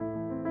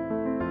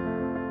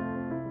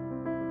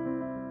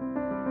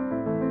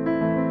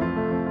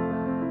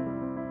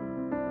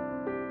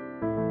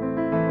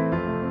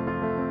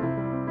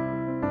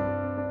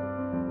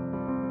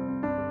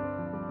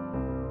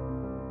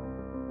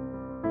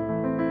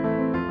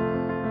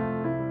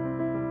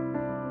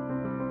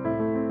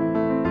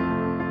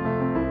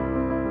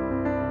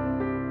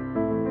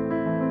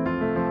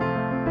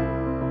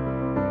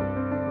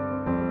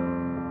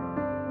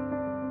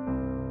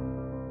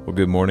Well,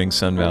 good morning,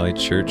 Sun Valley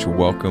Church.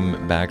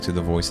 Welcome back to the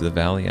Voice of the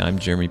Valley. I'm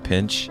Jeremy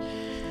Pinch,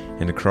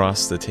 and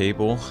across the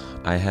table,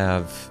 I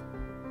have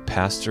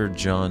Pastor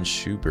John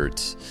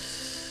Schubert.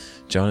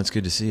 John, it's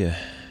good to see you.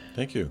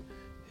 Thank you.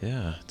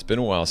 Yeah, it's been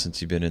a while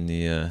since you've been in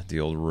the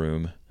old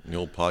room. The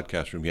old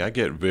podcast room. Yeah, I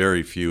get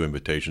very few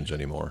invitations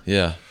anymore.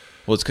 Yeah,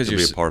 well, it's because you're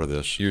be a part of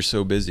this. You're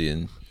so busy,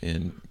 and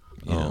you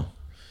know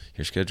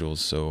your schedule's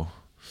so.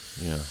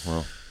 Yeah,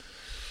 well.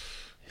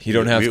 You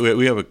don't have.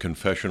 We have a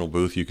confessional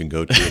booth you can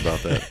go to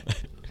about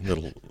that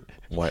little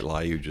white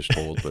lie you just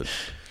told, but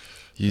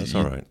that's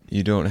all right.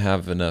 You don't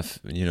have enough,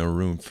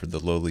 room for the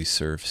lowly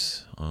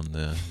serfs on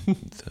the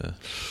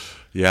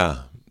yeah.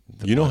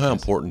 You know podcast. how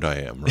important I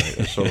am,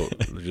 right? So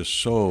just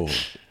so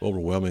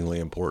overwhelmingly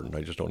important.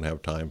 I just don't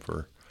have time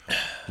for.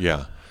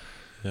 Yeah.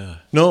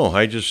 No,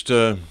 I just.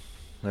 You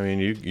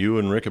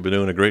and Rick have been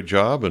doing a great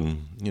job,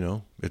 and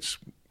it's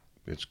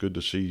good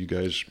to see you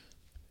guys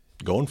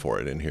going for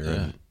it in here. Yeah.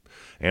 And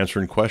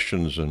answering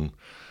questions and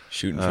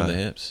shooting from the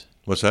hips.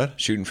 What's that?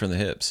 Shooting from the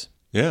hips.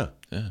 Yeah,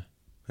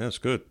 that's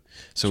good.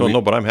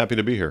 But I'm happy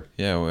to be here.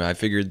 Yeah, well, I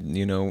figured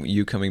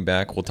you coming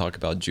back, we'll talk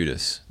about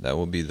Judas. That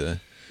will be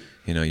the,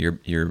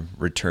 your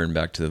return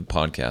back to the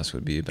podcast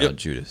would be about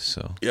Judas.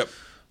 So yep.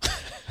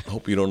 I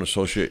hope you don't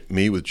associate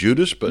me with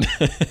Judas, but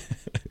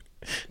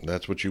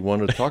that's what you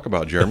wanted to talk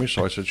about, Jeremy.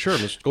 So I said, sure,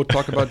 let's go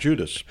talk about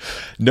Judas.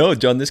 No,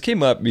 John, this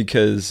came up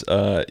because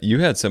you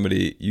had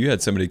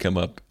somebody come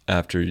up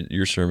after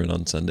your sermon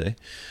on Sunday.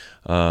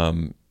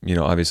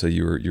 Obviously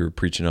you were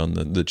preaching on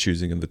the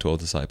choosing of the 12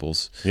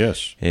 disciples.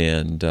 Yes.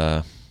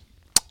 And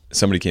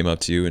somebody came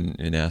up to you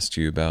and asked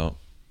you about,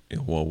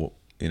 what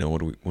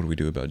do we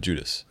do about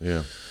Judas?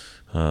 Yeah.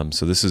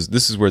 So this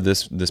is where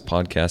this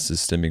podcast is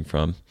stemming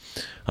from.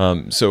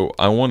 So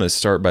I want to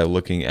start by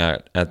looking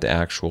at the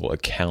actual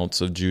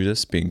accounts of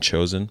Judas being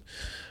chosen.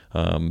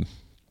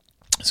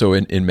 So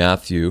in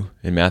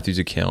Matthew's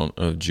account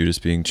of Judas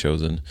being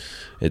chosen,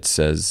 it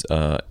says,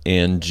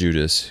 and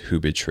Judas who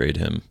betrayed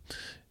him.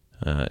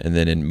 And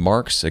then in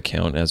Mark's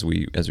account, as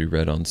we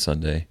read on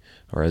Sunday,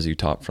 or as you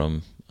taught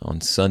from on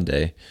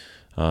Sunday,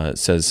 it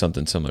says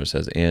something similar. It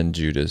says, and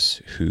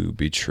Judas who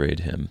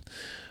betrayed him.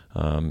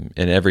 In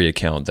every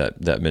account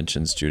that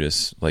mentions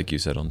Judas, like you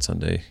said on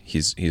Sunday,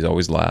 he's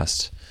always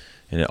last,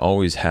 and it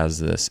always has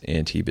this,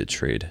 and he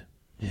betrayed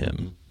him.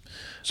 Mm-hmm.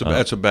 So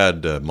that's a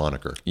bad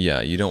moniker.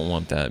 Yeah, you don't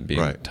want that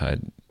being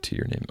tied to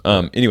your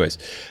name. Anyways,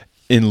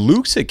 in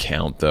Luke's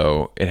account,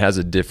 though, it has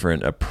a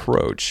different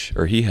approach,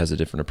 or he has a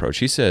different approach.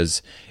 He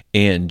says,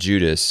 and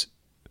Judas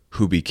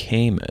who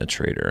became a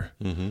traitor.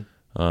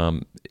 Mm-hmm.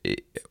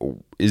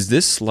 Is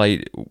this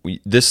slight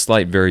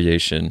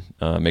variation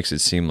makes it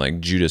seem like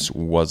Judas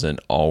wasn't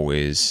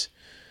always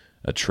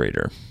a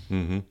traitor?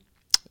 Mm-hmm.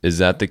 Is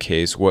that the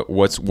case?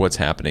 What's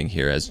happening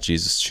here as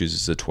Jesus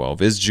chooses the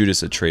 12? Is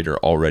Judas a traitor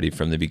already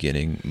from the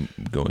beginning,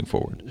 going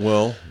forward?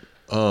 Well,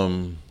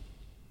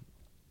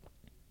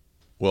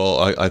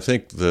 I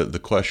think the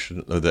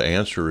question, the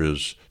answer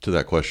is to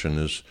that question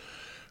is,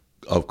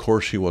 of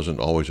course, he wasn't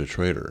always a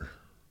traitor.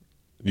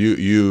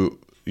 You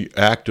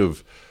act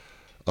of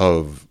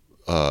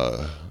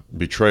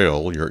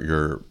betrayal,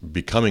 you're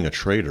becoming a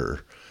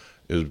traitor,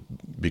 is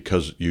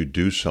because you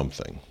do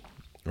something,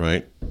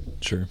 right?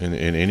 Sure. In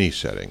any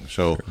setting.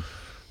 So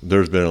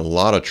there's been a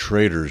lot of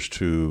traitors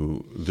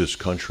to this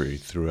country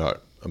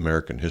throughout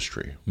American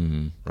history,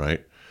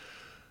 right?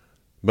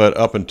 But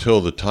up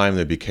until the time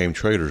they became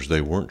traitors,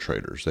 they weren't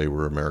traitors. They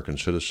were American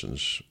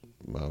citizens.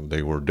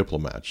 They were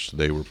diplomats.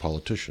 They were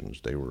politicians.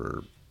 They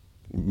were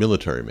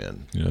military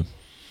men. Yeah.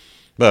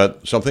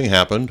 But something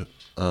happened.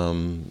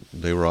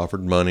 They were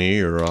offered money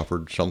or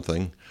offered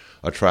something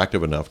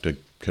attractive enough to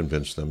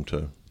convince them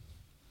to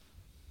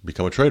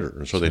become a traitor,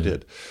 and so they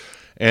did.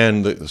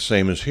 And the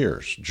same is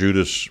here.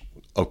 Judas,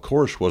 of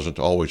course, wasn't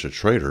always a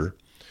traitor,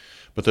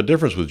 but the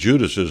difference with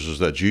Judas is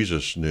that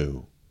Jesus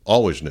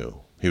always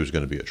knew he was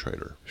going to be a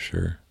traitor.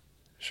 Sure.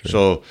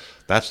 So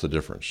that's the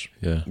difference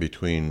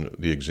between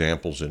the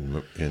examples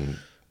in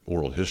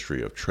world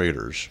history of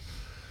traitors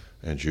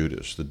and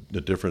Judas.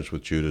 The difference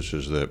with Judas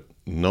is that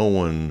no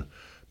one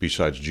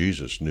besides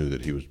Jesus knew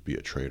that he would be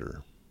a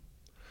traitor.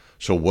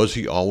 So was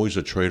he always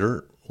a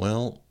traitor?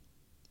 Well,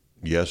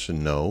 yes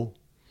and no.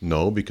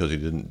 No, because he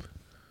didn't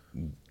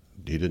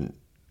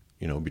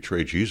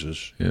betray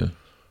Jesus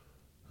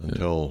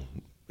until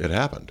it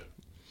happened.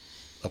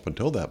 Up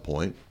until that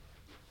point,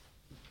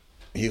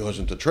 he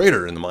wasn't a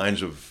traitor in the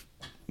minds of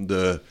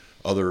the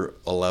other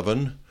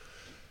 11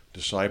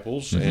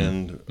 disciples.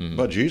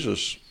 But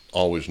Jesus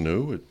always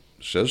knew. It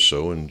says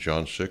so in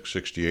John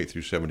 6:68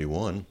 through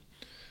 71.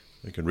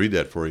 I can read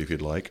that for you if you'd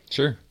like.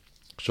 Sure.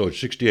 So at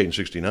 68 and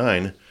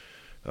 69,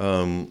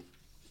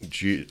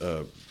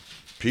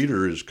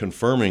 Peter is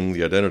confirming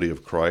the identity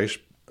of Christ.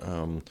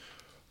 Do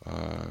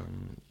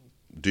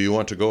you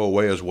want to go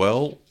away as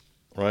well?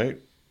 Right?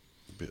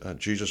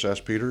 Jesus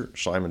asked Peter.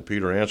 Simon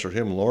Peter answered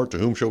him, Lord, to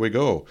whom shall we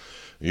go?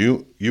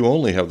 You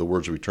only have the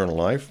words of eternal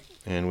life,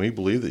 and we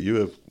believe that you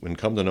have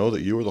come to know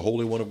that you are the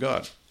Holy One of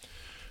God.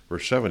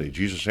 Verse 70,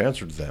 Jesus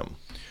answered them,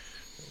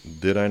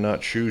 Did I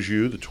not choose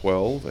you, the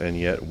 12, and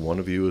yet one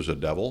of you is a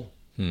devil?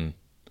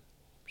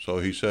 So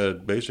he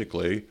said,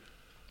 basically,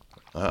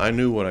 I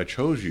knew when I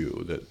chose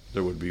you that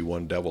there would be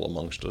one devil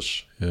amongst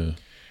us. Yeah.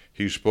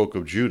 He spoke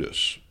of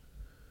Judas,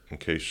 in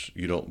case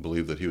you don't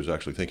believe that he was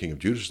actually thinking of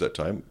Judas at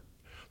that time.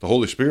 The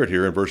Holy Spirit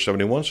here in verse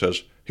 71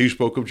 says he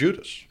spoke of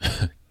Judas.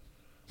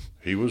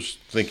 He was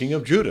thinking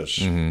of Judas.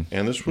 And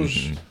this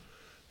was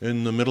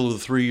in the middle of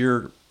the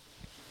 3-year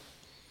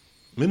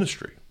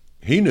ministry.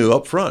 He knew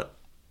up front.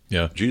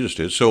 Yeah. Jesus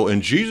did. So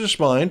in Jesus'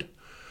 mind,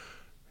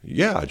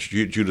 yeah,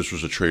 Judas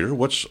was a traitor.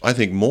 What's, I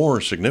think,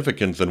 more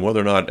significant than whether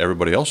or not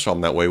everybody else saw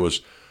him that way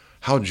was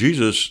how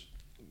Jesus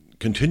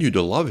continued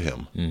to love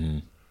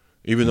him,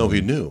 even though he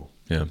knew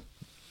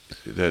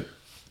that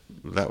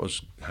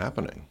was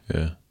happening.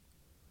 Yeah.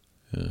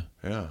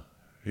 Yeah.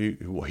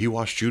 He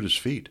washed Judas'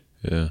 feet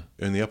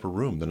in the upper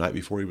room the night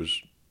before he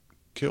was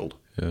killed.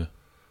 Yeah.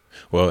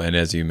 Well, and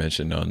as you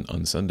mentioned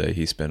on Sunday,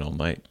 he spent all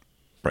night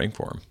praying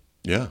for him.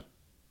 Yeah.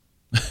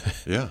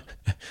 Yeah.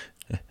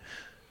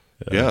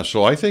 Yeah,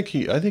 so I think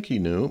he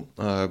knew,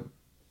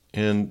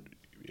 and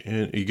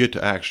you get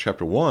to Acts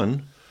chapter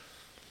 1.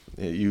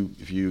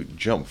 If you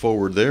jump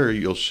forward there,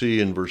 you'll see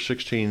in verse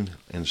 16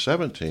 and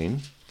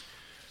 17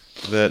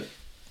 that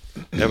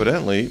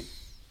evidently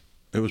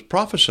it was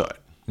prophesied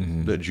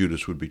that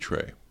Judas would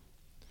betray.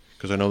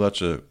 Because I know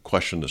that's a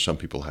question that some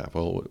people have.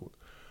 Well,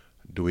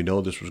 do we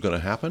know this was going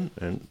to happen?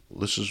 And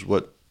this is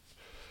what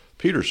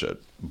Peter said: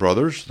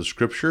 "Brothers, the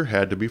scripture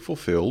had to be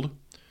fulfilled,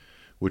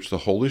 which the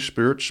Holy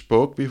Spirit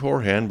spoke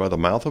beforehand by the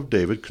mouth of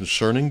David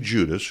concerning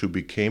Judas, who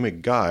became a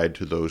guide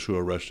to those who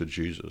arrested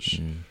Jesus.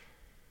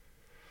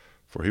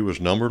 For he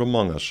was numbered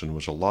among us and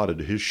was allotted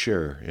his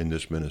share in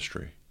this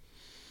ministry."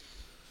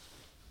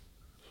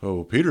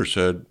 So Peter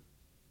said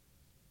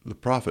the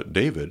prophet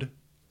David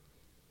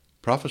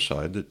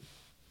prophesied that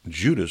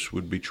Judas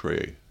would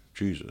betray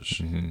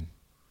Jesus.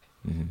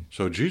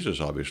 So Jesus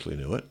obviously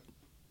knew it.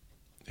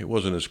 It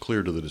wasn't as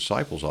clear to the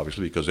disciples,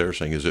 obviously, because they were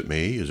saying, "Is it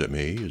me? Is it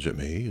me? Is it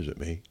me? Is it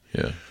me?"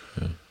 Yeah.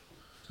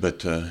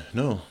 But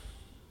no,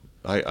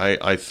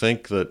 I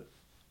think that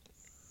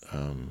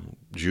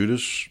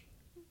Judas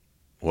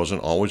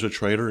wasn't always a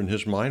traitor in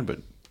his mind,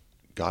 but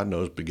God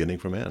knows beginning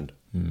from end.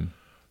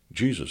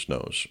 Jesus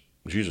knows.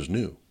 Jesus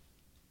knew.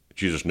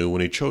 Jesus knew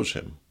when he chose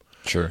him.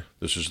 Sure.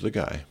 This is the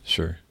guy.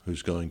 Sure.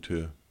 Who's going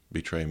to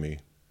betray me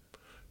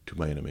to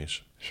my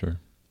enemies. Sure.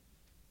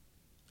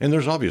 And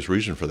there's obvious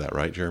reason for that,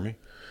 right, Jeremy?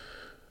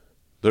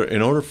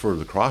 In order for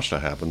the cross to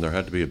happen, there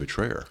had to be a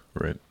betrayer.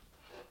 Right.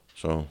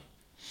 So.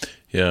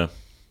 Yeah.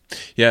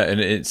 Yeah,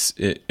 and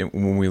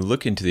when we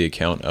look into the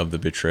account of the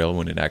betrayal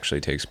when it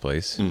actually takes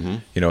place,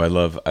 I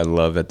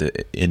love at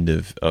the end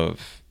of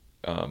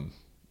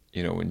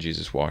when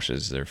Jesus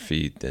washes their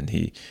feet, then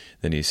he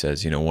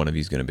says, one of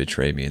you's going to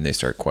betray me, and they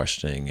start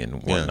questioning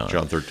and whatnot. Yeah,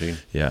 John 13.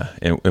 Yeah,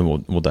 and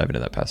we'll dive into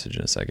that passage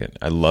in a second.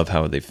 I love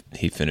how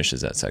he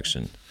finishes that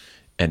section,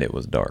 and it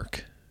was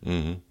dark.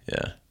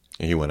 Yeah.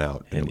 And he went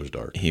out, and it was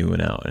dark. He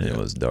went out, and it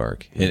was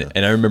dark.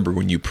 And I remember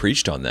when you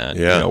preached on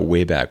that,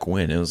 way back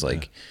when, it was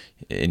like,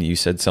 and you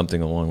said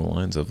something along the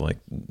lines of like,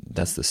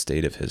 that's the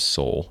state of his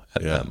soul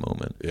at that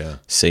moment. Yeah.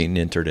 Satan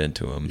entered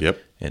into him,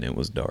 and it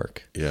was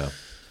dark. Yeah.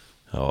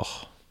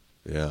 Oh.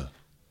 Yeah.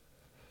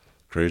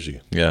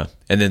 Crazy. Yeah.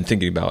 And then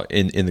thinking about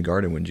in the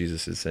garden when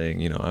Jesus is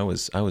saying, I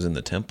was in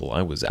the temple,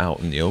 I was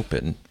out in the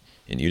open,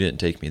 and you didn't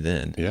take me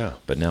then. Yeah.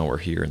 But now we're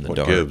here in the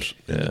dark. What gives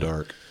in the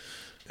dark?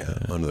 Yeah.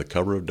 Under the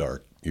cover of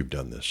dark, you've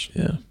done this.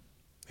 Yeah.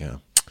 Yeah.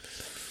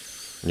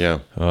 Yeah.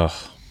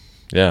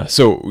 Yeah.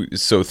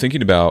 So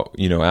thinking about,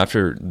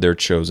 after they're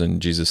chosen,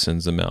 Jesus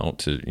sends them out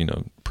to,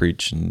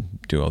 preach and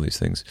do all these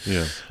things.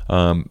 Yeah.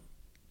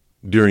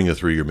 During the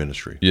 3-year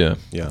ministry. Yeah.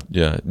 Yeah.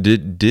 Yeah.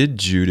 Did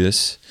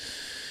Judas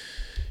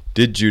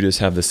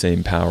have the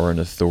same power and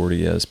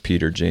authority as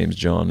Peter, James,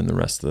 John, and the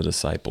rest of the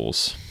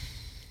disciples?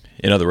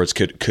 In other words,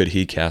 could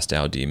he cast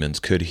out demons?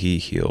 Could he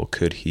heal?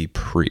 Could he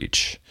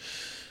preach?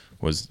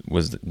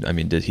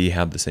 Did he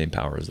have the same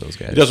power as those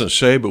guys? It doesn't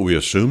say, but we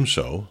assume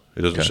so.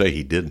 It doesn't say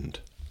he didn't.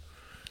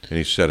 And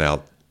he set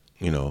out,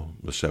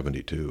 the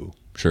 72.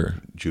 Sure.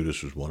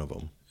 Judas was one of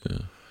them.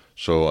 Yeah.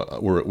 So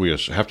we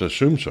have to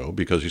assume so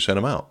because he sent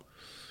him out.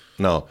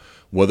 Now,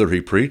 whether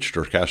he preached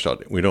or cast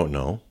out, we don't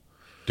know.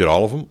 Did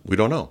all of them? We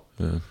don't know.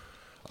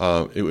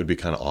 Yeah. It would be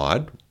kind of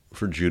odd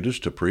for Judas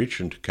to preach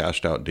and to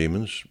cast out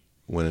demons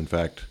when, in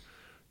fact,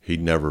 he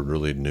never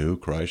really knew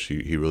Christ.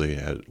 He really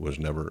was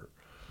never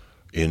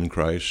in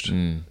Christ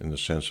in the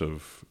sense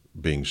of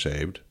being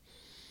saved.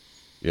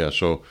 Yeah,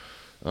 so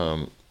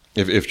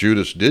if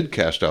Judas did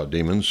cast out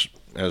demons,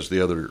 as the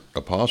other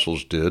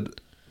apostles did,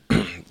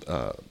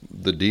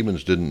 the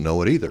demons didn't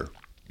know it either.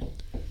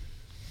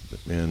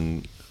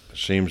 And it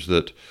seems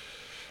that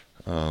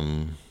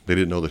they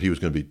didn't know that he was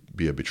going to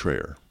be a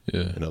betrayer.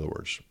 Yeah. In other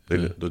words,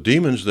 the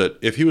demons that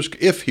if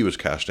he was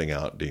casting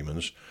out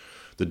demons,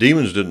 the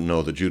demons didn't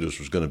know that Judas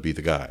was going to be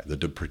the guy, the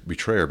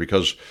betrayer.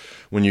 Because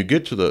when you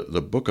get to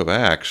the book of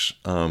Acts,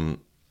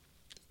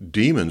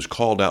 demons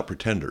called out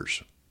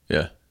pretenders.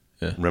 Yeah.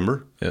 Yeah.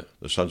 Remember? Yeah.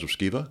 The sons of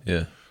Sceva?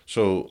 Yeah.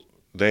 So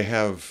they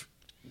have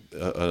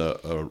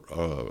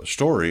a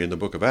story in the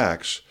book of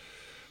Acts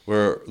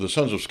where the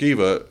sons of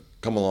Sceva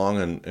come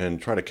along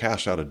and try to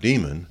cast out a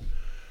demon,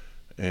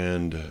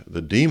 and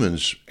the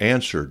demons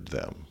answered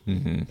them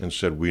and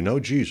said, "We know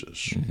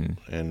Jesus,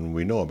 and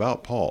we know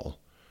about Paul,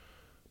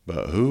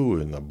 but who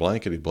in the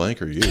blankety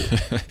blank are you?"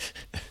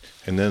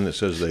 And then it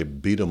says they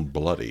beat him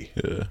bloody.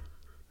 Yeah.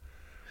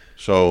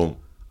 So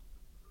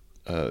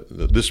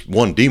this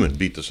one demon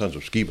beat the sons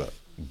of Sceva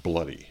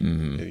bloody.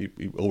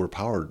 He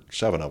overpowered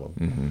 7 of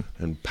them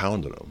and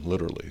pounded them,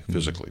 literally,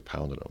 physically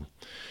pounded them.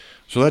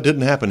 So that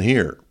didn't happen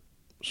here.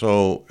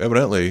 So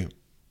evidently,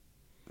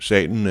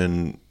 Satan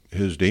and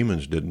his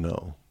demons didn't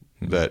know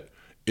that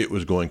it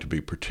was going to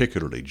be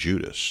particularly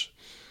Judas,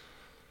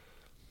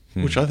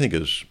 which I think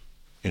is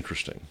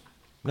interesting.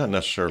 Not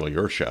necessarily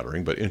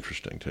earth-shattering, but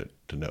interesting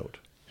to note.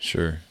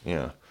 Sure.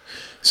 Yeah.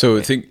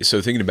 So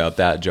thinking about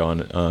that,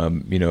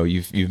 John,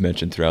 you've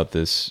mentioned throughout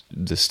this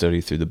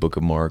study through the book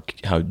of Mark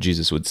how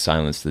Jesus would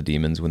silence the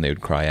demons when they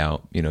would cry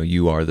out,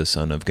 "You are the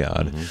Son of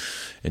God,"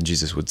 and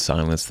Jesus would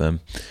silence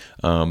them.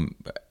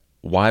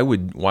 Why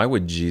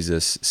would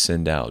Jesus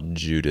send out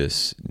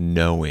Judas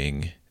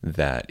knowing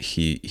that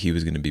he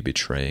was going to be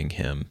betraying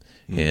him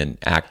and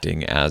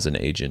acting as an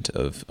agent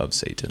of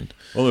Satan?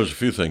 Well, there's a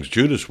few things.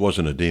 Judas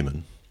wasn't a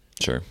demon.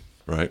 Sure.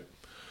 Right?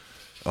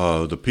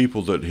 The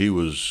people that he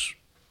was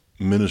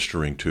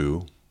ministering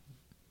to,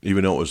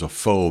 even though it was a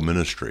faux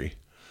ministry,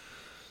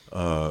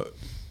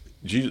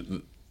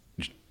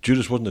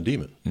 Judas wasn't a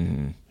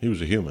demon. He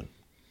was a human.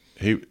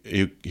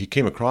 He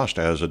came across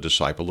as a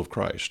disciple of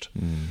Christ.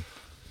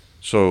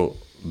 So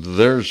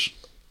there's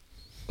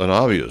an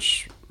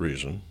obvious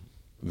reason.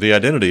 The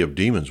identity of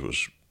demons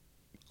was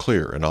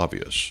clear and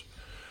obvious.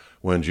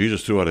 When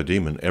Jesus threw out a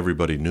demon,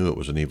 everybody knew it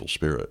was an evil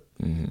spirit.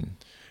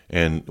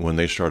 And when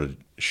they started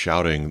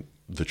shouting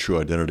the true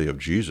identity of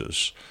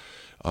Jesus,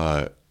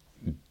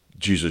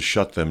 Jesus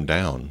shut them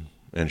down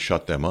and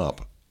shut them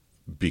up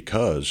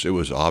because it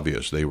was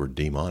obvious they were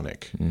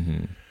demonic.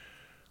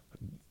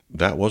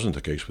 That wasn't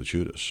the case with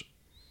Judas.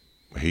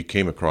 He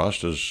came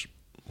across as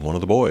one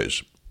of the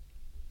boys.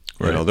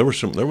 Right.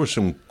 There were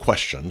some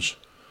questions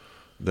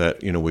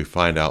that we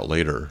find out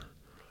later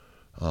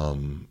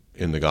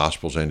in the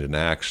Gospels and in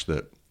Acts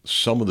that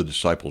some of the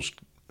disciples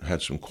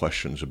had some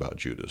questions about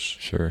Judas.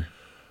 Sure.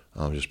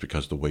 Just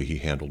because of the way he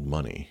handled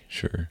money.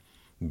 Sure.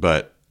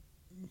 But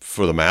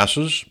for the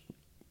masses,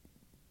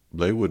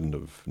 they wouldn't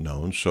have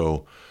known,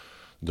 so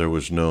there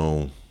was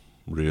no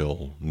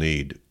real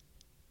need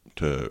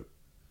to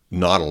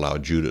not allow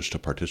Judas to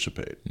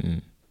participate.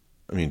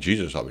 I mean,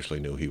 Jesus obviously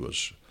knew he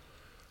was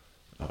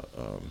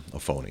a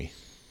phony.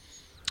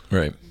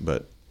 Right.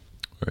 But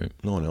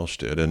no one else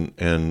did.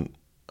 And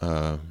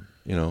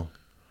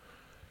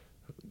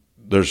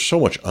there's so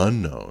much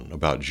unknown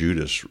about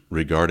Judas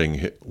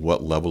regarding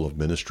what level of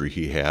ministry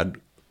he had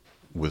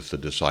with the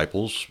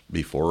disciples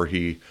before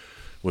he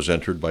was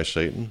entered by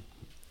Satan.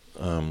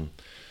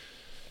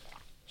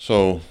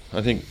 So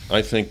I think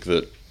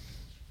that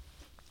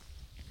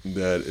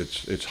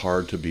it's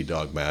hard to be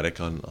dogmatic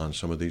on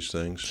some of these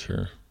things.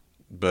 Sure.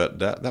 But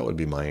that would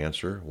be my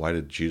answer. Why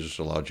did Jesus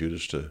allow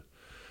Judas to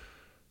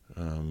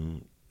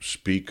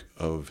speak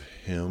of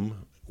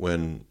him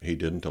when he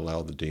didn't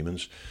allow the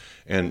demons?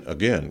 And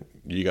again,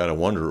 you got to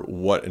wonder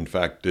what, in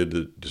fact, did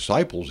the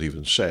disciples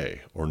even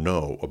say or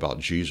know about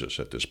Jesus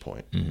at this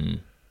point?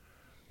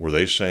 Were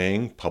they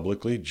saying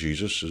publicly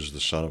Jesus is the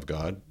Son of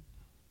God,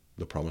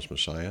 the promised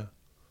Messiah?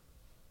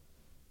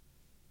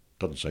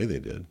 Doesn't say they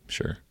did.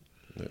 Sure.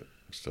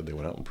 Instead, they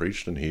went out and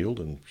preached and healed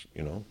and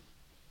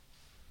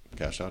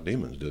cast out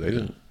demons.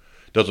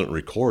 Doesn't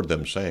record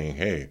them saying,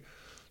 "Hey,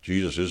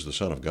 Jesus is the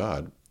Son of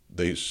God."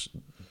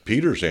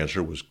 Peter's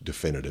answer was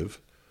definitive.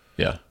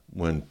 Yeah.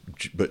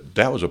 But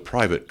that was a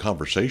private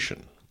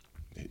conversation.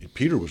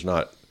 Peter was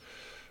not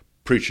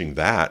preaching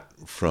that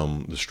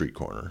from the street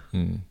corner.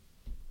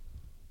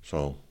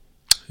 So,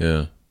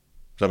 yeah.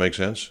 Does that make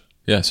sense?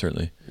 Yeah,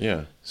 certainly.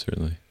 Yeah.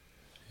 Certainly.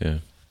 Yeah.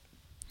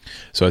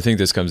 So I think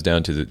this comes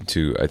down to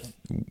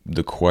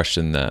the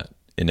question that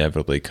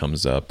inevitably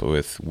comes up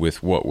with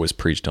what was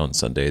preached on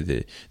Sunday,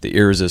 the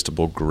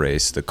irresistible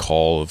grace, the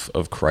call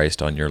of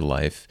Christ on your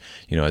life,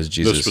 as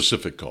Jesus, the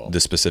specific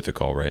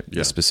call, right? Yeah.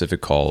 The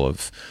specific call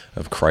of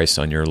Christ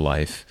on your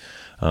life.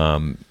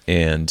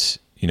 And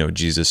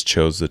Jesus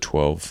chose the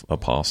 12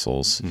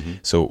 apostles.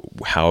 So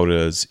how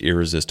does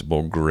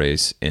irresistible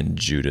grace and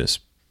Judas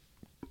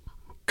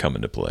come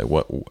into play?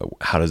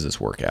 How does this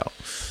work out?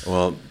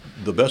 Well,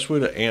 the best way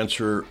to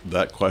answer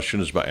that question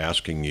is by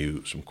asking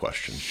you some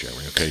questions,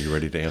 Jeremy. Okay, you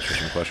ready to answer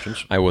some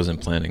questions? I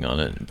wasn't planning on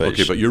it. But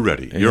but you're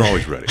ready. You're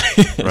always ready,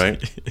 right?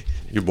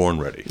 You're born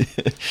ready.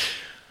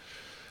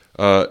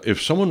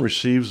 If someone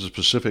receives the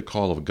specific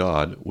call of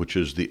God, which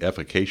is the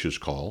efficacious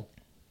call,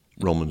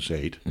 Romans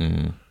 8,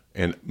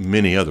 and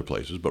many other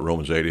places, but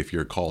Romans 8, if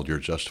you're called, you're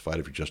justified.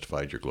 If you're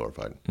justified, you're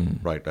glorified.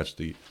 Right? That's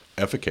the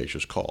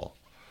efficacious call.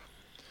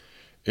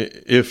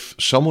 If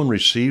someone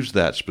receives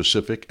that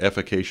specific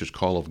efficacious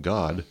call of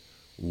God,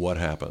 what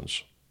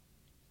happens?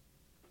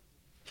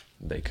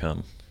 They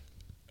come.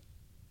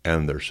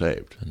 And they're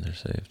saved. And they're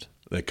saved.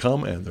 They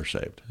come and they're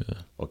saved.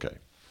 Yeah. Okay,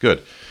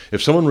 good.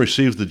 If someone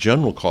receives the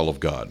general call of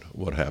God,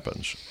 what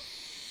happens?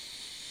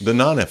 The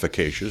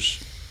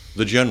non-efficacious,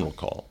 the general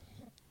call,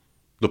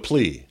 the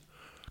plea,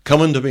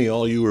 come unto me,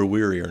 all you who are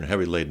weary and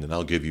heavy laden, and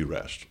I'll give you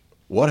rest.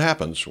 What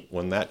happens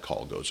when that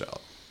call goes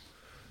out?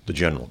 The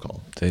general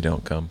call. They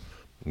don't come.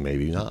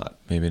 Maybe not.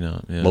 Maybe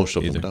not. Yeah, Most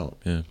of them don't.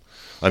 Yeah.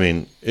 I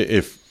mean,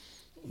 if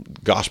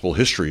gospel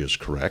history is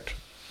correct,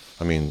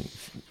 I mean,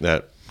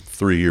 that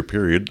 3-year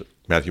period,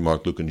 Matthew,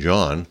 Mark, Luke, and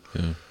John,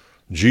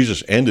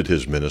 Jesus ended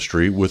his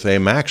ministry with a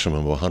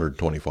maximum of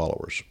 120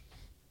 followers.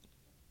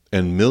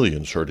 And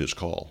millions heard his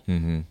call.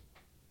 Mm-hmm.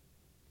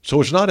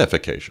 So it's not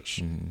efficacious.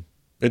 Mm-hmm.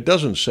 It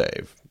doesn't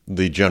save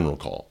the general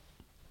call.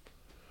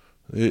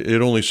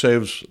 It only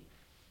saves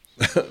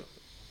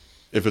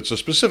if it's a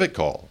specific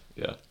call.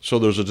 Yeah. So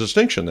there's a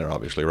distinction there,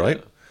 obviously,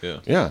 right?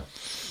 Yeah.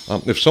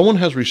 If someone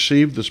has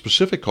received the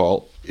specific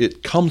call,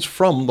 it comes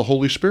from the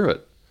Holy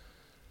Spirit.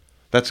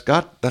 That's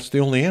the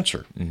only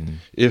answer. Mm-hmm.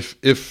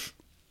 If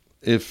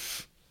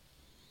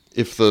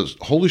the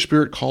Holy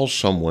Spirit calls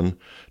someone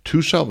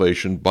to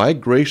salvation by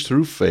grace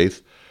through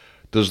faith,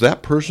 does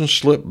that person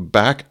slip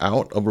back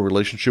out of a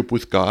relationship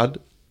with God?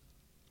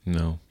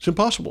 No. It's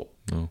impossible.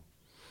 No.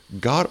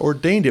 God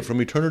ordained it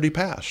from eternity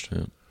past.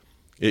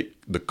 Yeah.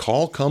 The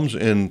call comes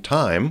in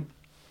time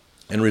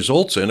and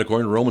results in,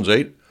 according to Romans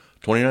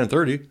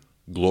 8:29-30,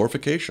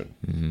 glorification.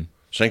 Mm-hmm.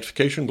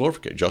 Sanctification,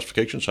 glorification.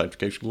 Justification,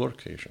 sanctification,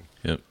 glorification.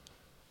 Yep.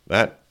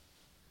 That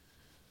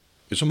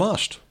is a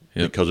must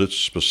Yep. because it's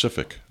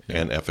specific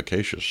and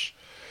efficacious.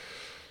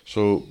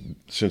 So,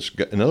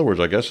 in other words,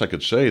 I guess I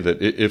could say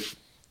that if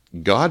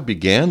God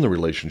began the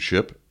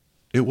relationship,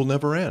 it will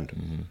never end.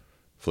 Mm-hmm.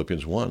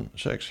 Philippians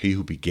 1:6, he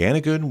who began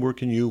a good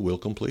work in you will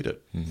complete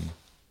it. Mm-hmm.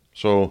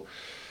 So,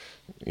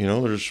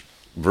 there's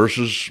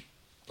verses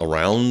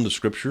around the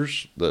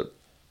scriptures that,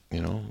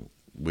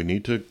 we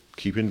need to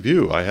keep in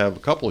view. I have a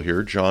couple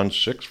here. John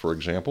 6, for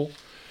example.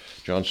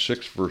 John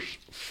 6, verse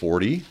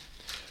 40.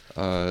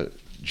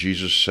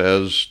 Jesus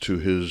says to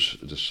his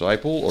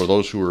disciple, or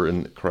those who are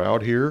in the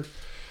crowd here,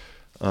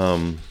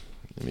 let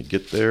me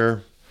get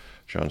there.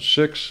 John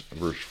 6,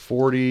 verse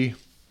 40.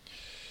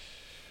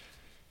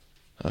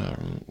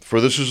 For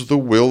this is the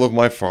will of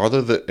my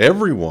Father, that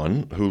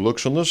everyone who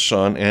looks on the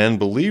Son and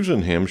believes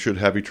in him should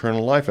have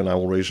eternal life, and I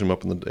will raise him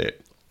up in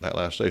that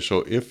last day. So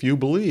if you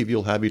believe,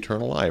 you'll have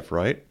eternal life,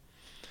 right?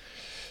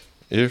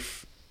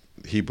 If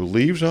he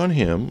believes on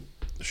him,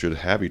 should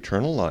have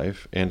eternal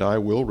life, and I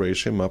will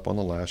raise him up on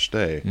the last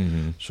day.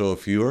 Mm-hmm. So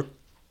if you are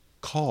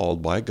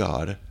called by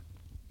God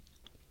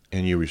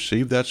and you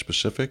receive that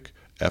specific,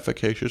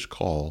 efficacious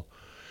call,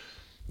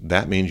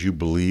 that means you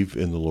believe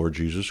in the Lord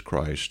Jesus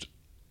Christ,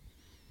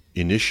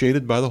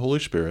 initiated by the Holy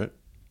Spirit,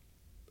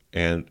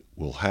 and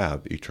will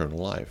have eternal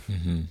life.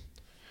 Mm-hmm.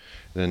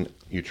 Then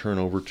you turn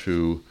over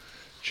to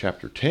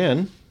chapter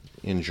 10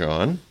 in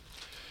John,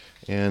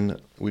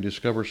 and we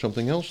discover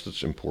something else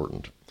that's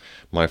important.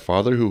 My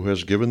Father who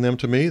has given them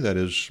to me, that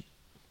is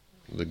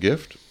the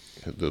gift,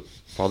 the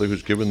Father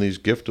who's given these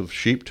gift of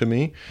sheep to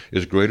me,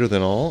 is greater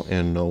than all,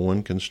 and no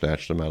one can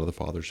snatch them out of the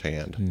Father's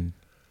hand. Mm.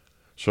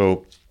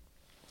 So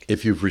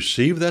if you've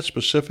received that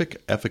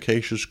specific,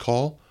 efficacious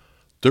call,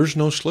 there's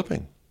no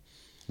slipping.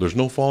 There's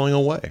no falling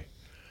away.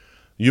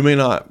 You may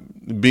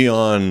not be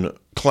on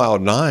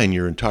cloud 9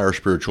 your entire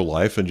spiritual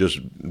life and just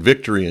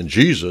victory in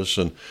Jesus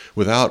and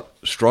without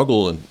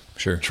struggle and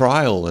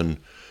trial and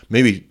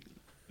maybe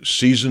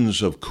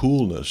seasons of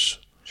coolness.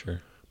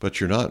 Sure. But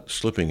you're not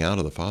slipping out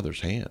of the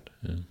Father's hand.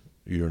 Yeah.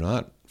 You're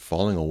not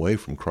falling away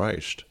from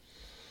Christ.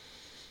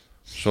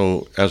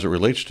 So as it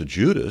relates to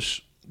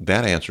Judas,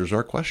 that answers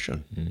our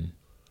question. Mm.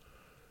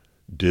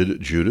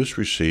 Did Judas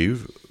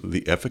receive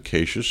the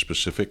efficacious,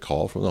 specific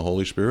call from the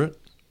Holy Spirit?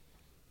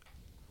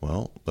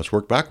 Well, let's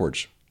work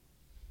backwards.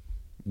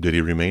 Did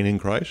he remain in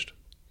Christ?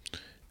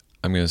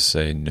 I'm going to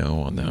say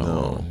no on that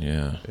one.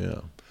 Yeah.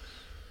 Yeah.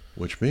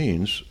 Which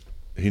means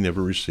he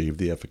never received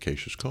the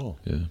efficacious call.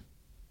 Yeah.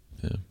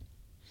 Yeah.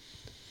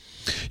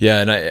 Yeah,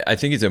 and I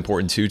think it's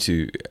important too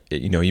to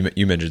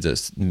you mentioned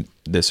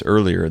this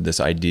earlier, this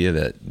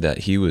idea that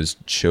he was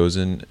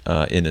chosen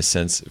in a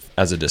sense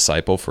as a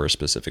disciple for a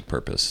specific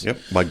purpose. Yep,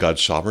 by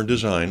God's sovereign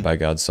design.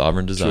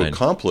 To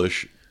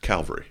accomplish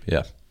Calvary.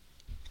 Yeah,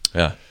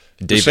 yeah.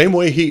 The same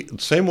way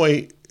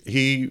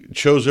he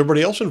chose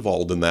everybody else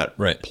involved in that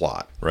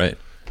plot. Right.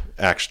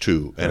 Acts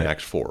 2 and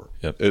Acts 4.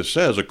 Yep. It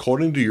says,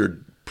 according to your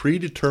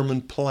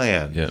predetermined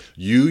plan, –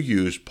 you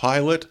used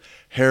Pilate,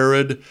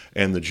 Herod,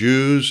 and the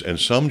Jews, and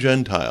some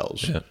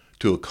Gentiles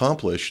to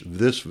accomplish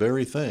this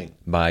very thing.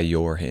 By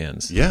your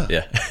hands. Yeah.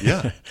 Yeah.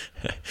 Yeah.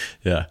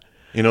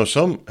 Yeah.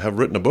 Some have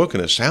written a book,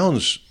 and it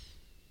sounds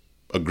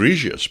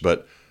egregious,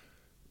 but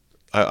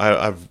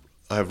I've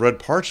read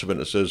parts of it,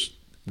 and it says,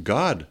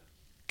 God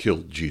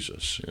killed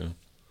Jesus. Yeah.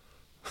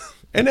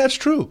 And that's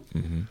true.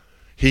 Mm-hmm.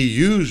 He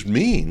used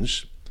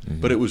means,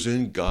 but it was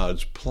in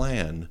God's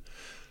plan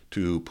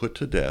to put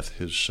to death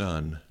his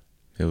son.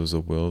 It was the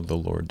will of the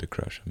Lord to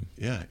crush him.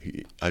 Yeah,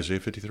 Isaiah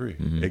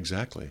 53,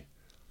 exactly.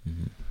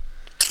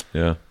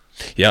 Yeah.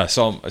 Yeah,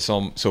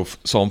 Psalm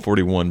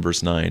 41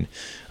 verse 9.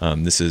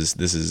 This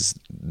is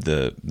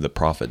the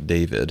prophet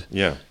David.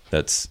 Yeah.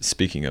 That's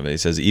speaking of it. He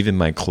says, "Even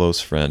my close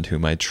friend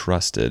whom I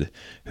trusted,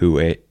 who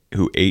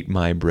ate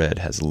my bread,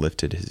 has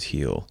lifted his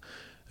heel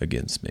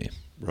against me."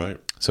 Right.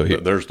 So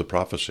there's the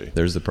prophecy.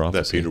 There's the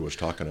prophecy that Peter was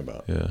talking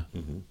about. Yeah.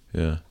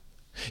 Yeah.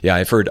 Yeah,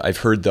 I've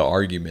heard the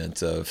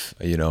argument of,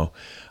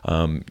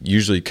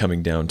 usually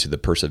coming down to the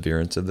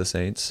perseverance of the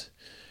saints.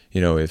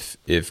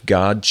 If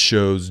God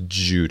chose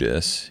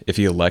Judas, if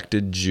he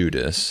elected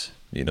Judas,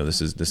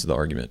 this is the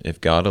argument. If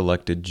God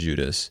elected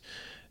Judas,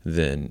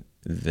 then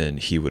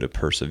he would have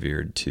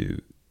persevered to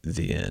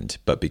the end.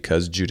 But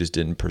because Judas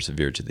didn't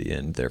persevere to the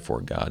end, therefore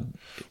God.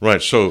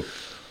 Right. So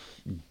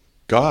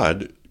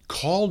God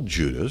called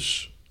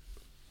Judas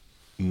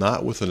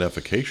not with an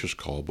efficacious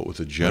call, but with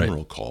a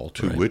general call,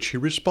 to which he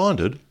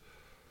responded,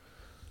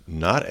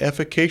 not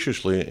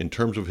efficaciously in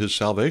terms of his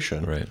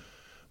salvation,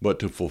 but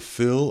to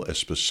fulfill a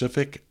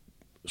specific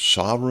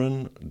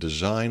sovereign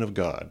design of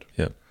God.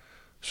 Yep.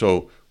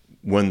 So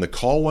when the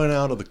call went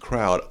out of the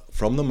crowd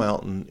from the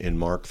mountain in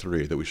Mark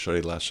 3 that we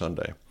studied last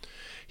Sunday,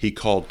 he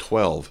called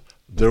 12.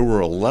 There were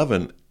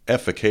 11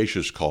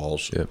 efficacious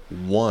calls,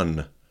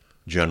 one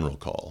general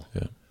call.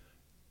 Yeah.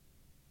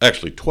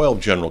 Actually,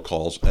 12 general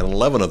calls, and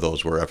 11 of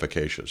those were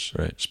efficacious,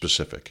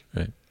 specific.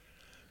 Right.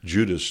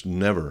 Judas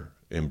never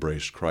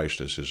embraced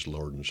Christ as his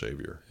Lord and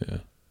Savior. Yeah.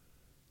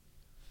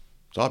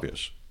 It's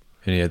obvious.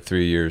 And he had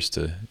 3 years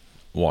to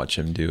watch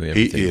him do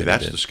everything.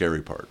 That's the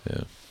scary part.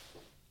 Yeah.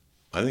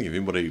 I think if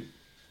anybody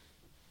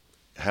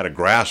had a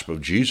grasp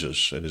of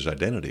Jesus and his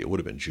identity, it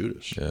would have been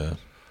Judas. Yeah.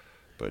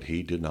 But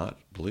he did not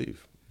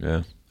believe.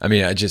 Yeah. I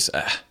mean,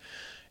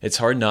 it's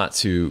hard not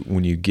to,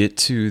 when you get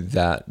to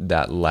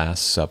that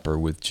Last Supper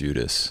with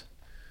Judas,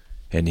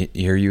 and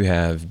here you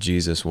have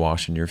Jesus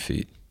washing your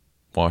feet,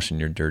 washing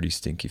your dirty,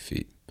 stinky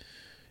feet.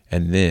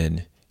 And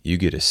then you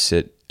get to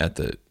sit at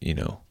the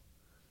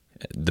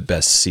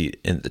best seat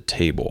in the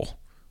table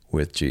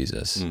with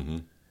Jesus. Mm-hmm.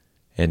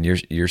 And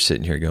you're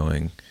sitting here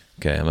going,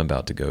 okay, I'm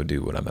about to go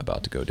do what I'm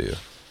about to go do.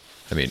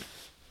 I mean,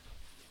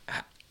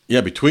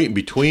 yeah, between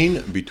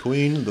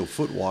the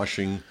foot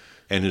washing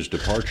and his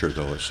departure,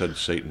 though, it said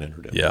Satan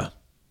entered in. Yeah.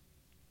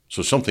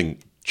 So something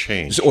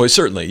changed. Oh,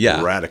 certainly,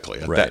 yeah.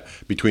 Radically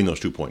between those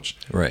 2 points.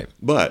 Right.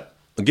 But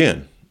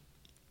again,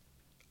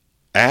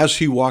 as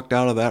he walked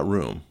out of that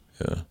room,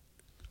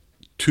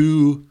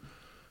 to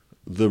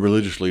the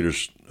religious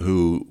leaders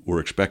who were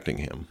expecting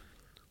him,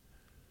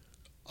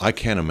 I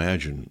can't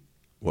imagine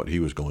what he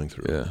was going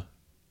through. Yeah.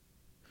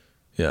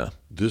 Yeah.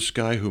 This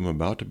guy whom I'm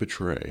about to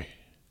betray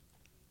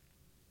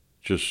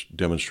just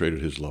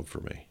demonstrated his love for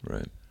me.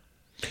 Right.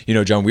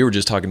 John, we were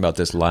just talking about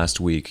this last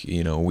week.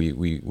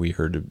 We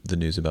heard the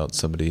news about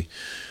somebody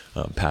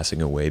passing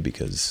away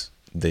because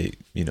they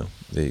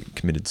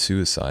committed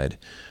suicide.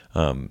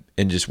 And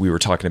we were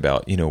talking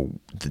about,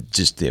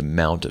 just the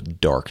amount of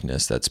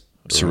darkness that's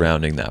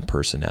surrounding that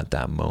person at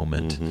that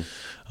moment.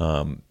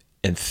 Mm-hmm.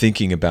 And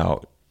thinking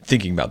about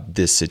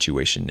this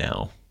situation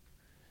now.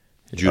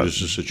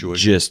 Judas'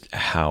 situation. Just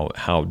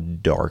how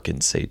dark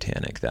and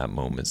satanic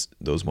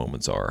those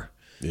moments are.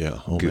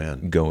 Yeah. Oh,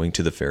 man. Going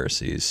to the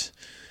Pharisees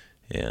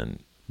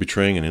and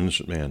betraying an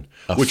innocent man,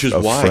 which is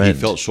why friend. He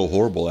felt so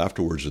horrible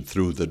afterwards and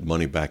threw the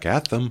money back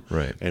at them,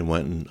 and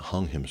went and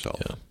hung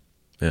himself.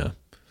 Yeah.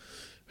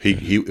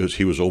 He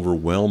was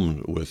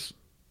overwhelmed with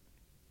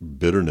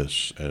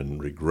bitterness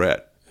and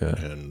regret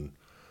and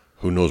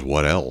who knows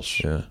what else.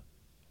 Yeah.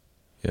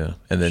 Yeah.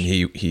 And then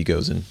he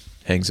goes and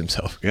hangs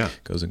himself. Yeah.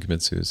 Goes and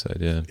commits suicide.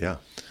 Yeah. Yeah.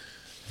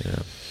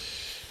 Yeah.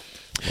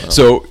 Wow.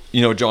 So,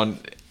 John,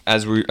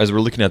 as we're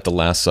looking at the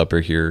Last Supper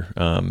here,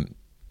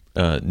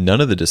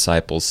 none of the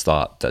disciples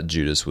thought that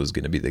Judas was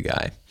going to be the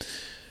guy.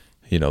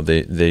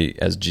 They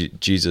as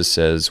Jesus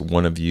says,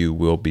 one of you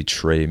will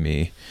betray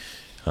me.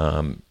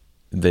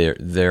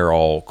 They're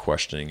all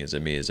questioning, is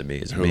it me? Is it me?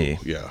 Is it me?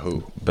 Yeah,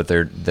 who? But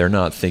they're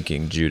not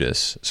thinking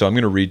Judas. So I'm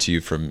going to read to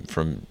you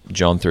from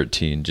John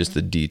 13, just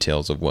the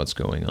details of what's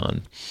going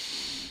on.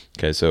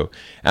 Okay, so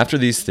after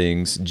these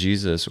things,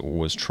 Jesus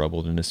was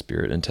troubled in his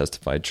spirit and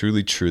testified,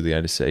 "Truly, truly,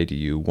 I say to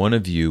you, one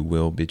of you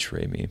will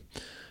betray me."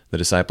 The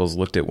disciples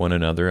looked at one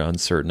another,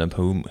 uncertain of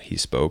whom he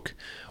spoke.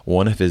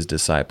 One of his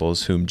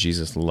disciples, whom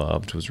Jesus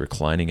loved, was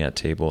reclining at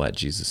table at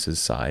Jesus'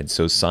 side.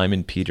 So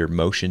Simon Peter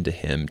motioned to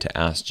him to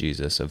ask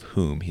Jesus of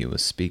whom he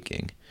was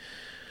speaking.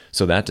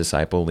 So that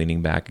disciple,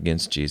 leaning back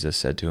against Jesus,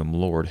 said to him,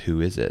 "Lord, who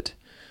is it?"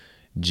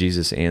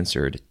 Jesus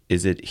answered,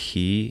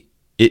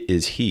 It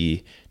is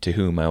he to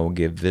whom I will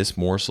give this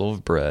morsel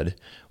of bread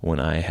when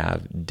I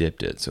have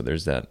dipped it." So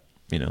there's that,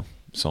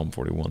 Psalm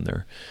 41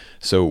 there.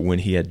 So when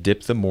he had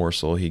dipped the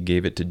morsel, he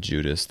gave it to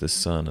Judas, the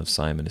son of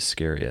Simon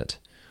Iscariot.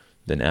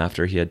 Then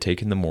after he had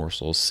taken the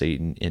morsel,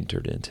 Satan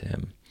entered into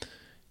him.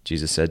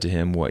 Jesus said to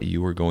him, "What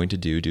you are going to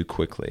do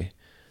quickly."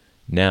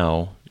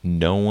 Now,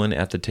 no one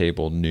at the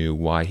table knew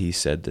why he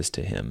said this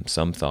to him.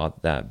 Some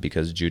thought that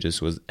because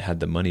Judas had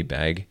the money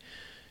bag,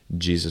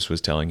 Jesus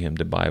was telling him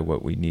to buy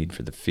what we need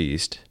for the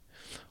feast.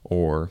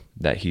 or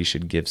that he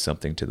should give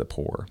something to the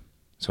poor.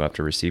 So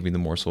after receiving the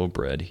morsel of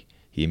bread,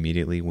 he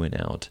immediately went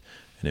out,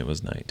 and it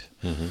was night.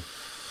 Mm-hmm.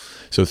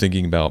 So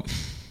thinking about,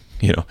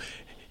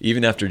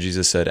 even after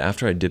Jesus said,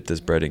 after I dip this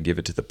bread and give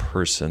it to the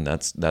person,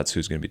 that's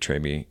who's going to betray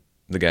me,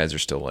 the guys are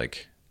still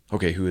like,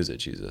 okay, who is it,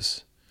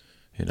 Jesus?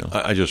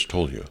 I just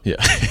told you.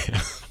 Yeah.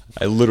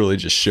 I literally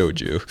just showed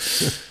you.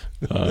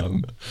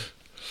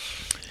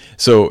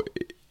 So,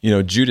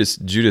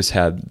 Judas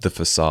had the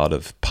facade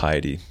of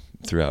piety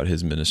throughout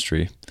his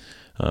ministry.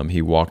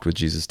 He walked with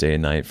Jesus day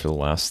and night for the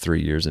last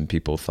 3 years, and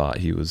people thought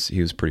he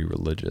was pretty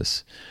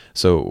religious.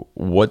 So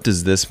what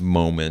does this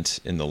moment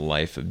in the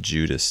life of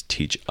Judas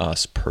teach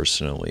us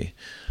personally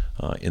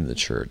in the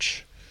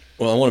church?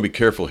 Well, I want to be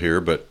careful here,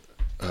 but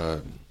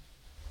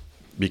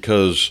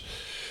because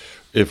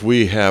if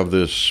we have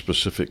this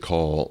specific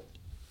call,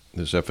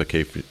 this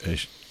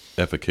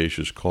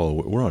efficacious call,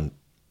 we're on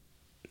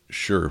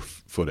sure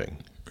footing,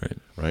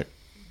 right?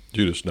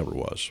 Judas never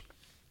was.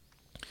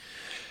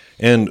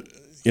 And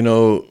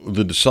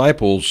the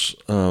disciples,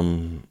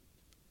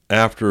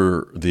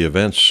 after the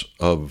events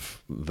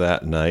of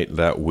that night,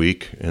 that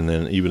week, and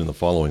then even in the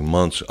following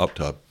months up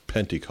to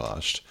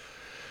Pentecost,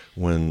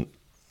 when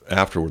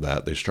after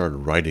that they started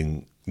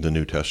writing the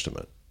New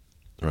Testament,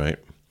 right?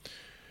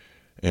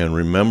 And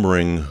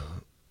remembering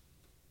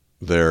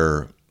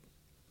their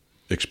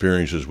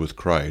experiences with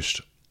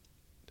Christ,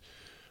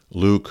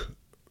 Luke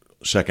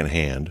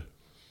secondhand,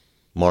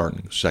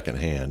 Mark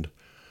secondhand,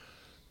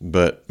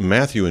 but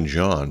Matthew and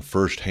John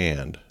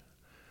firsthand,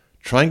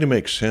 trying to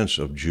make sense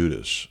of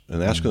Judas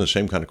and asking the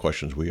same kind of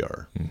questions we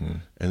are. Mm-hmm.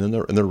 And then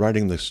they're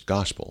writing this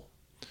gospel.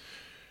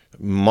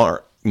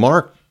 Mark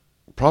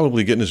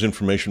probably getting his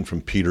information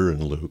from Peter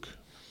and Luke.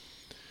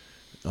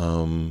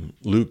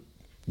 Luke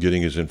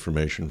getting his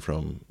information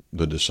from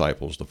the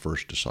disciples, the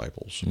first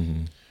disciples.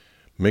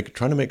 Mm-hmm.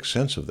 Trying to make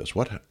sense of this.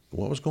 What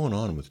was going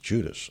on with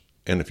Judas?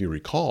 And if you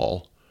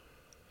recall,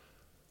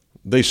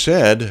 they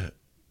said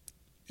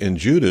in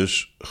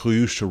Judas, who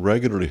used to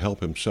regularly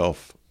help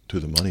himself to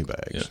the money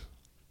bags.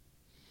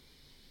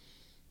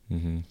 Yeah.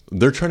 Mm-hmm.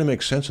 They're trying to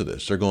make sense of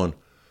this. They're going,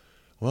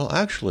 well,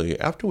 actually,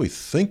 after we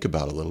think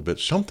about it a little bit,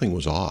 something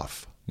was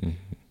off. Mm-hmm.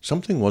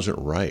 Something wasn't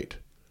right.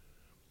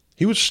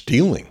 He was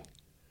stealing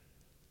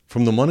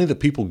from the money that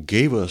people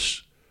gave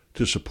us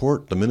to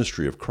support the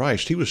ministry of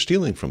Christ. He was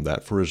stealing from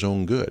that for his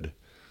own good.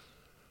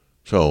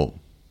 So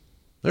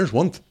there's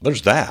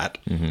that.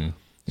 Mm-hmm.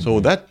 So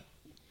that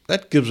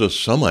gives us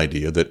some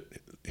idea that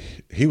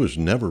he was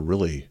never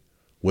really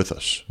with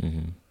us.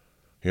 Mm-hmm.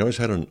 He always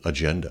had an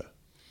agenda,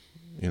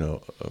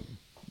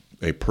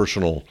 a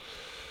personal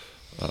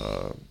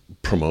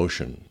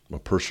promotion, a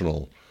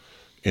personal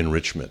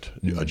enrichment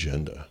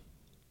agenda.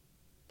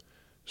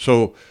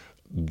 So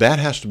that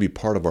has to be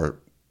part of our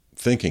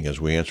thinking as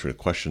we answer the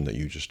question that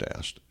you just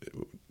asked.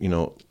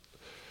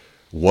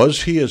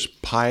 Was he as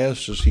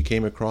pious as he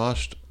came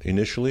across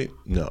initially?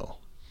 No,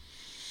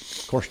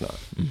 of course not.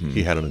 Mm-hmm.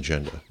 He had an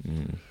agenda.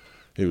 Mm-hmm.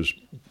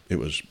 It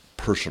was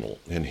personal,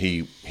 and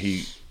he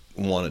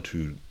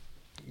wanted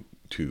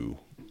to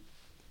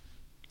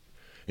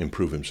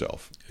improve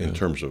himself in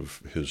terms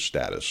of his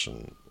status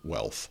and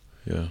wealth.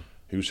 Yeah,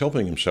 he was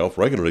helping himself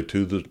regularly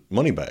to the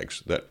money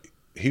bags. That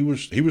he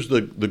was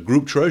the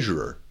group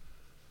treasurer,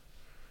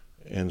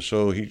 and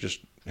so he just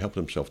helped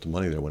himself to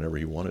money there whenever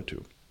he wanted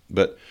to.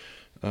 But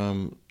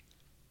in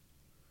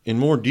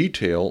more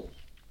detail,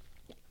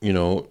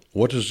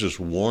 what does this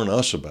warn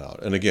us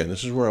about? And again,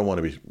 this is where I want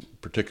to be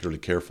particularly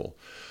careful.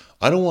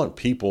 I don't want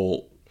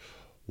people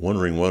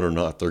wondering whether or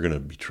not they're going to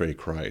betray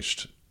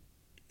Christ.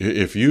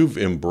 If you've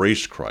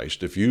embraced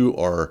Christ, if you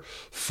are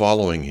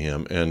following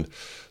him and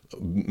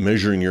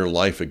measuring your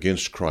life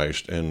against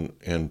Christ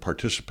and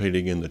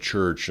participating in the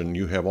church, and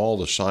you have all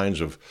the signs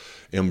of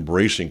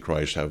embracing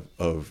Christ,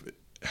 of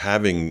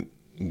having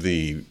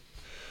the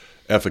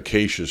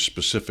efficacious,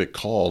 specific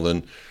call,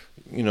 then,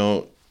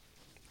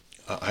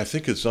 I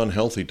think it's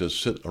unhealthy to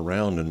sit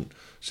around and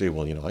say,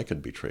 well, I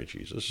could betray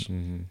Jesus.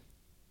 Mm-hmm.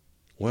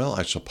 Well,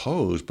 I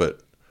suppose, but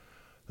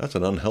that's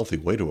an unhealthy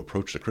way to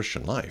approach the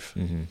Christian life.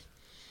 Mm-hmm.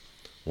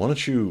 Why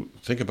don't you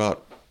think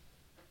about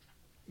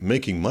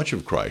making much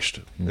of Christ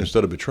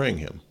instead of betraying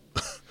him?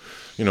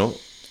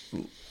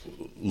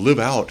 Live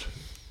out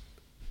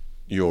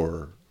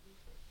your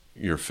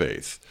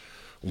faith.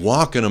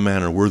 Walk in a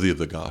manner worthy of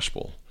the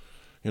gospel.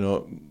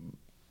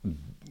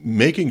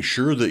 Making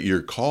sure that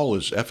your call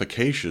is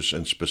efficacious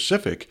and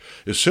specific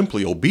is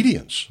simply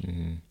obedience.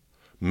 Mm-hmm.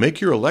 Make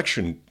your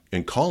election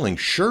and calling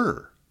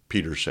sure,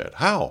 Peter said.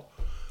 How?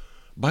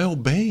 By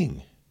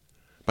obeying,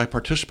 by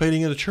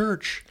participating in the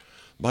church,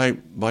 by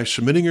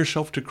submitting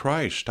yourself to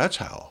Christ. That's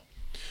how.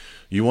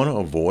 You want to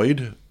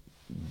avoid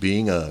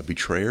being a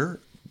betrayer,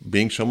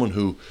 being someone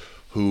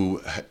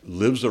who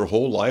lives their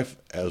whole life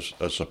as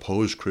a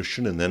supposed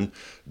Christian and then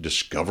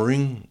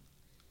discovering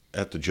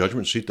at the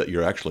judgment seat that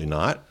you're actually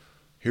not.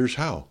 Here's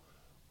how.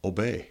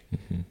 Obey.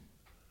 Mm-hmm.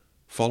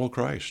 Follow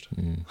Christ.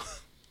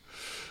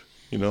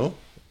 Mm-hmm.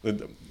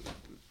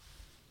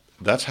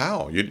 That's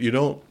how. You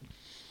don't,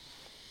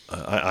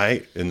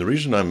 And the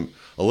reason I'm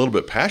a little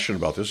bit passionate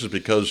about this is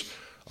because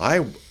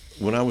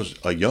when I was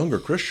a younger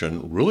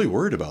Christian, really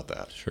worried about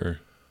that. Sure.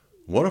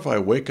 What if I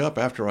wake up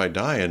after I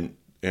die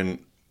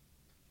and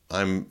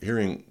I'm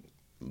hearing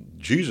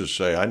Jesus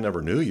say, "I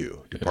never knew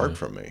you. Depart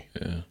from me."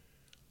 Yeah.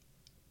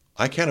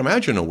 I can't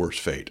imagine a worse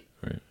fate.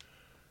 Right.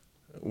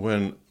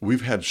 When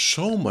we've had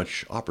so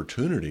much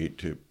opportunity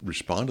to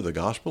respond to the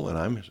gospel and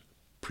I'm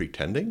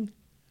pretending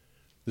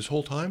this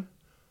whole time,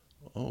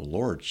 oh,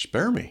 Lord,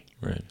 spare me.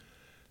 Right.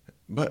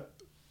 But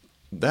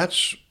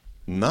that's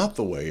not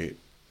the way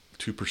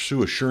to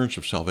pursue assurance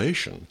of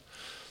salvation.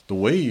 The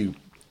way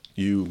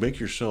you make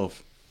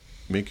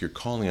your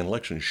calling and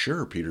election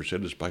sure, Peter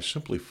said, is by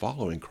simply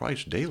following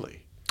Christ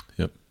daily.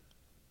 Yep.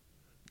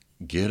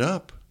 Get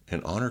up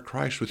and honor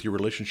Christ with your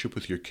relationship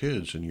with your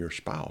kids and your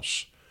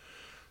spouse.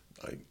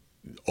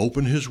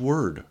 Open his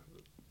word.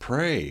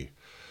 Pray.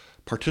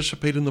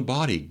 Participate in the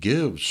body.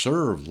 Give,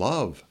 serve,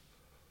 love.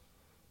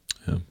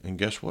 Yeah. And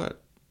guess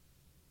what?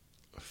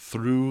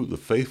 Through the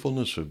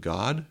faithfulness of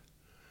God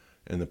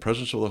and the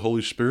presence of the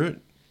Holy Spirit,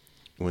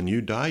 when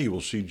you die, you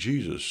will see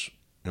Jesus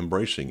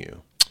embracing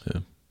you.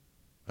 Yeah.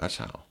 That's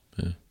how.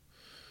 Yeah.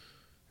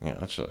 Yeah,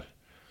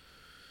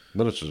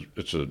 but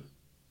it's a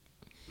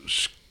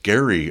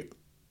scary,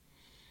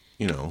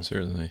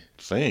 Certainly.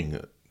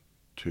 thing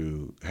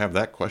to have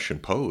that question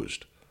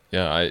posed.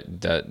 Yeah,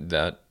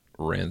 that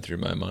ran through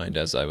my mind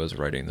as I was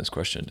writing this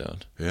question down.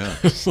 Yeah.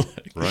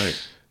 Right.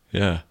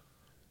 Yeah.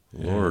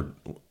 Lord,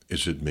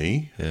 is it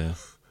me? Yeah.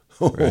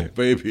 Oh, Right.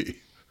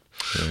 baby.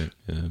 Right.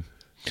 Yeah.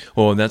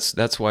 Well, and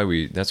that's why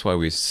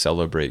we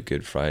celebrate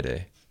Good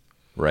Friday,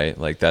 right?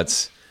 Like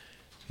that's,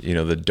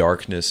 the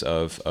darkness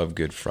of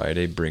Good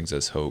Friday brings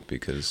us hope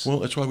because. Well,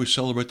 that's why we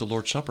celebrate the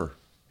Lord's Supper.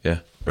 Yeah.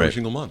 Every Right.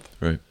 single month.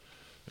 Right.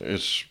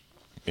 It's,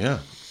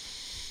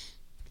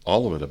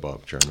 all of it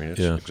above, Jeremy. It's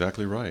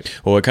exactly right.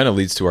 Well, it kind of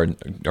leads to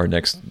our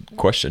next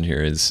question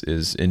here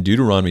is in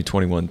Deuteronomy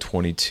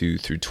 21:22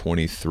 through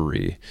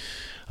 23.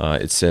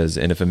 It says,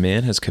 "And if a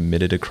man has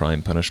committed a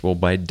crime punishable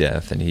by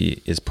death, and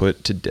he is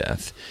put to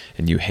death,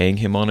 and you hang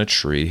him on a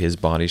tree, his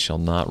body shall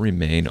not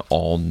remain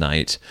all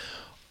night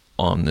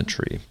on the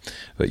tree,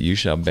 but you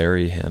shall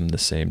bury him the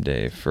same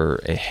day.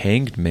 For a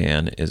hanged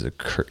man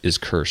is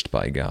cursed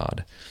by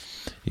God.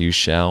 You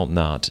shall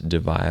not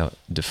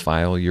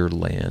defile your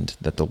land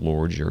that the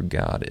Lord your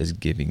God is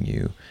giving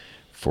you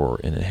for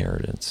an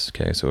inheritance."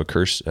 Okay, so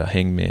a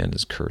hanged man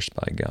is cursed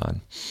by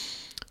God.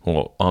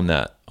 Well, on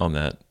that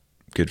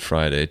Good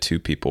Friday, 4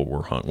 people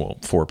were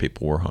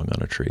hung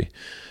on a tree.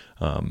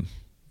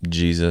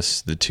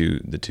 Jesus, the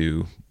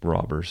two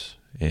robbers,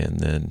 and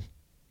then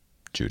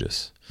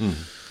Judas.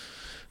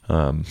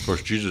 Of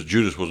course,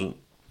 Judas wasn't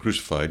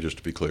crucified, just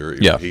to be clear.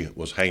 Yeah. He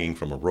was hanging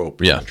from a rope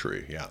from a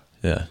tree. Yeah.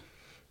 Yeah.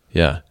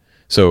 Yeah.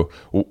 So,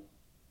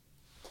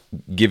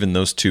 given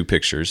those two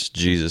pictures,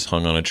 Jesus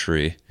hung on a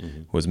tree,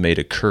 was made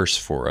a curse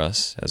for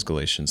us, as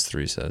Galatians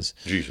 3 says.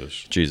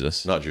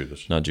 Jesus. Not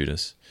Judas. Not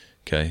Judas.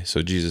 Okay,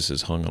 so Jesus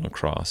is hung on a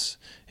cross,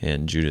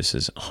 and Judas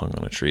is hung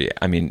on a tree.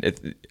 I mean,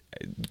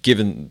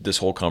 given this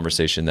whole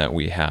conversation that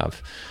we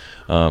have,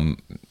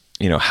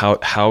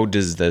 how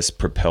does this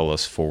propel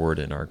us forward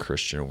in our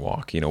Christian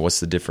walk? What's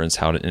the difference?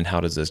 How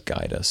does this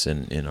guide us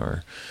in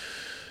our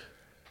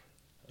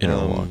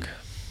walk?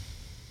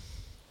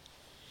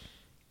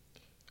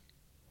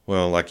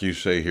 Well, like you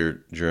say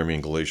here, Jeremy,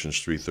 in Galatians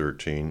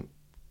 3:13,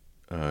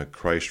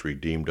 Christ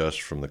redeemed us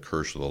from the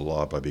curse of the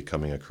law by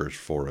becoming a curse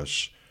for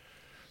us.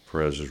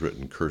 For as is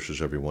written,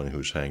 curses everyone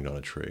who's hanged on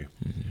a tree.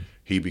 Mm-hmm.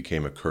 He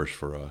became a curse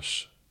for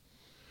us.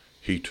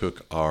 He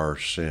took our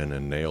sin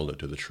and nailed it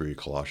to the tree,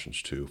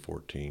 Colossians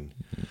 2:14.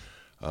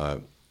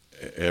 Mm-hmm.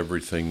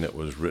 Everything that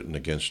was written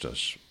against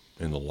us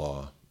in the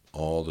law,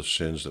 all the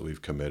sins that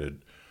we've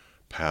committed,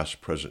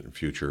 past, present, and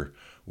future,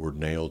 were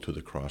nailed to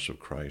the cross of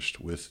Christ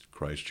with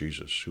Christ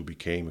Jesus, who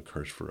became a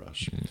curse for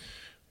us. Mm-hmm.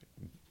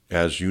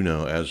 As you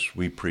know, as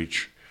we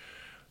preach,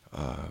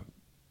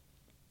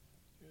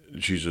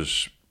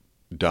 Jesus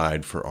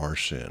died for our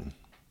sin.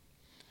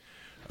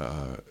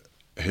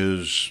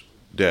 His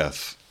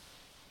death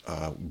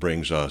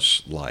brings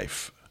us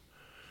life.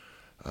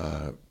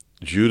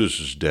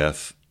 Judas's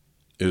death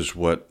is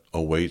what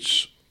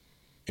awaits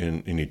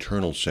in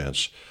eternal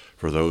sense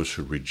for those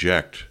who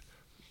reject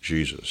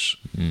Jesus.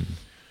 Mm.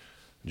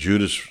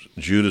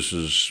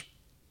 Judas's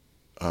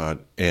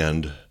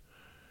end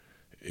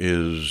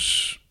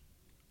is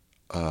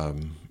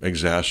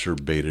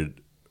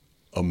exacerbated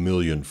a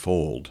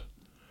millionfold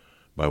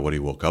by what he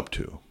woke up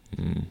to.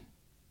 Mm.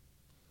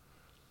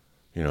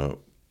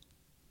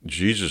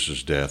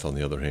 Jesus' death, on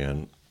the other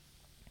hand,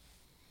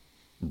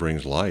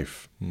 brings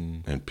life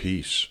and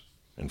peace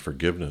and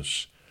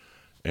forgiveness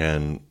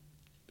and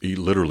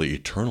literally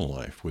eternal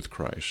life with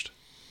Christ.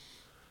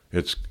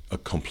 It's a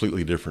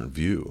completely different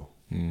view.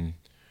 Mm.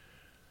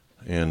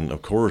 And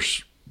of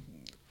course,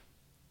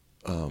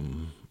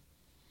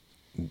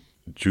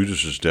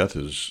 Judas's death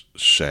is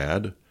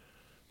sad,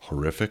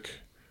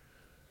 horrific,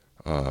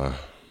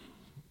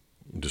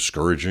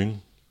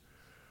 discouraging,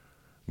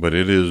 but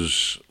it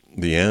is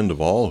the end of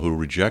all who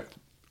reject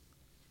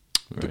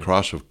the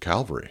cross of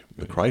Calvary,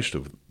 the Christ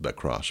of that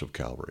cross of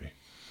Calvary.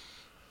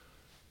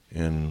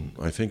 And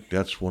I think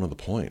that's one of the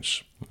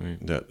points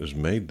that is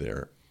made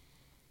there,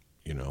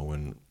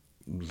 when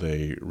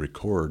they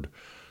record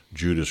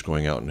Judas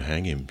going out and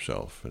hanging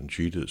himself, and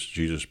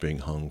Jesus being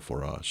hung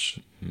for us.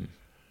 Mm-hmm.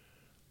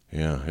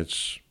 Yeah,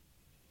 it's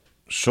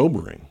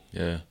sobering.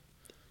 Yeah.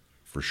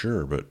 For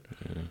sure, but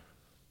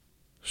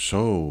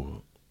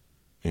so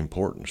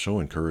important, so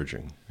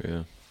encouraging.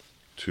 Yeah.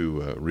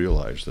 To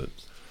realize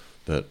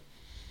that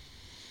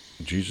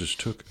Jesus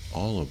took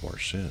all of our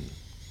sin.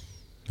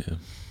 Yeah.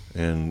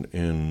 And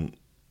in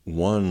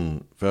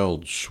one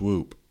fell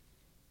swoop,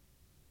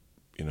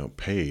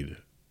 paid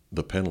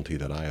the penalty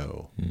that I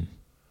owe. Mm.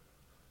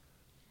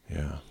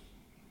 Yeah.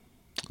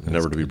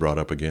 Never to be brought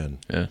up again.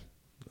 Yeah.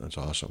 That's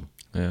awesome.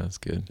 Yeah, that's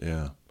good.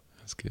 Yeah.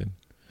 That's good.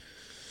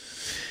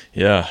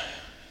 Yeah.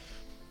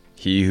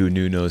 He who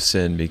knew no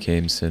sin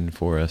became sin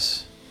for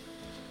us.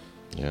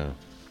 Yeah.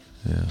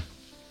 Yeah.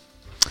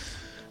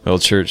 Well,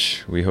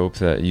 church, we hope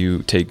that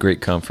you take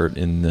great comfort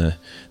in the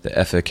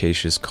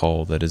efficacious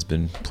call that has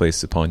been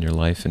placed upon your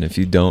life. And if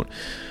you don't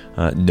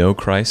know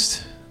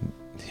Christ,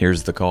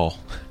 here's the call.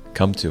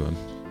 Come to him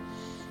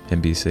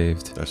and be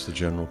saved. That's the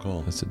general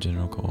call. That's the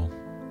general call.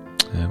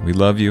 We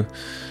love you.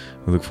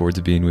 We look forward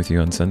to being with you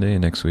on Sunday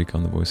and next week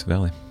on The Voice of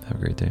Valley. Have a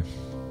great day.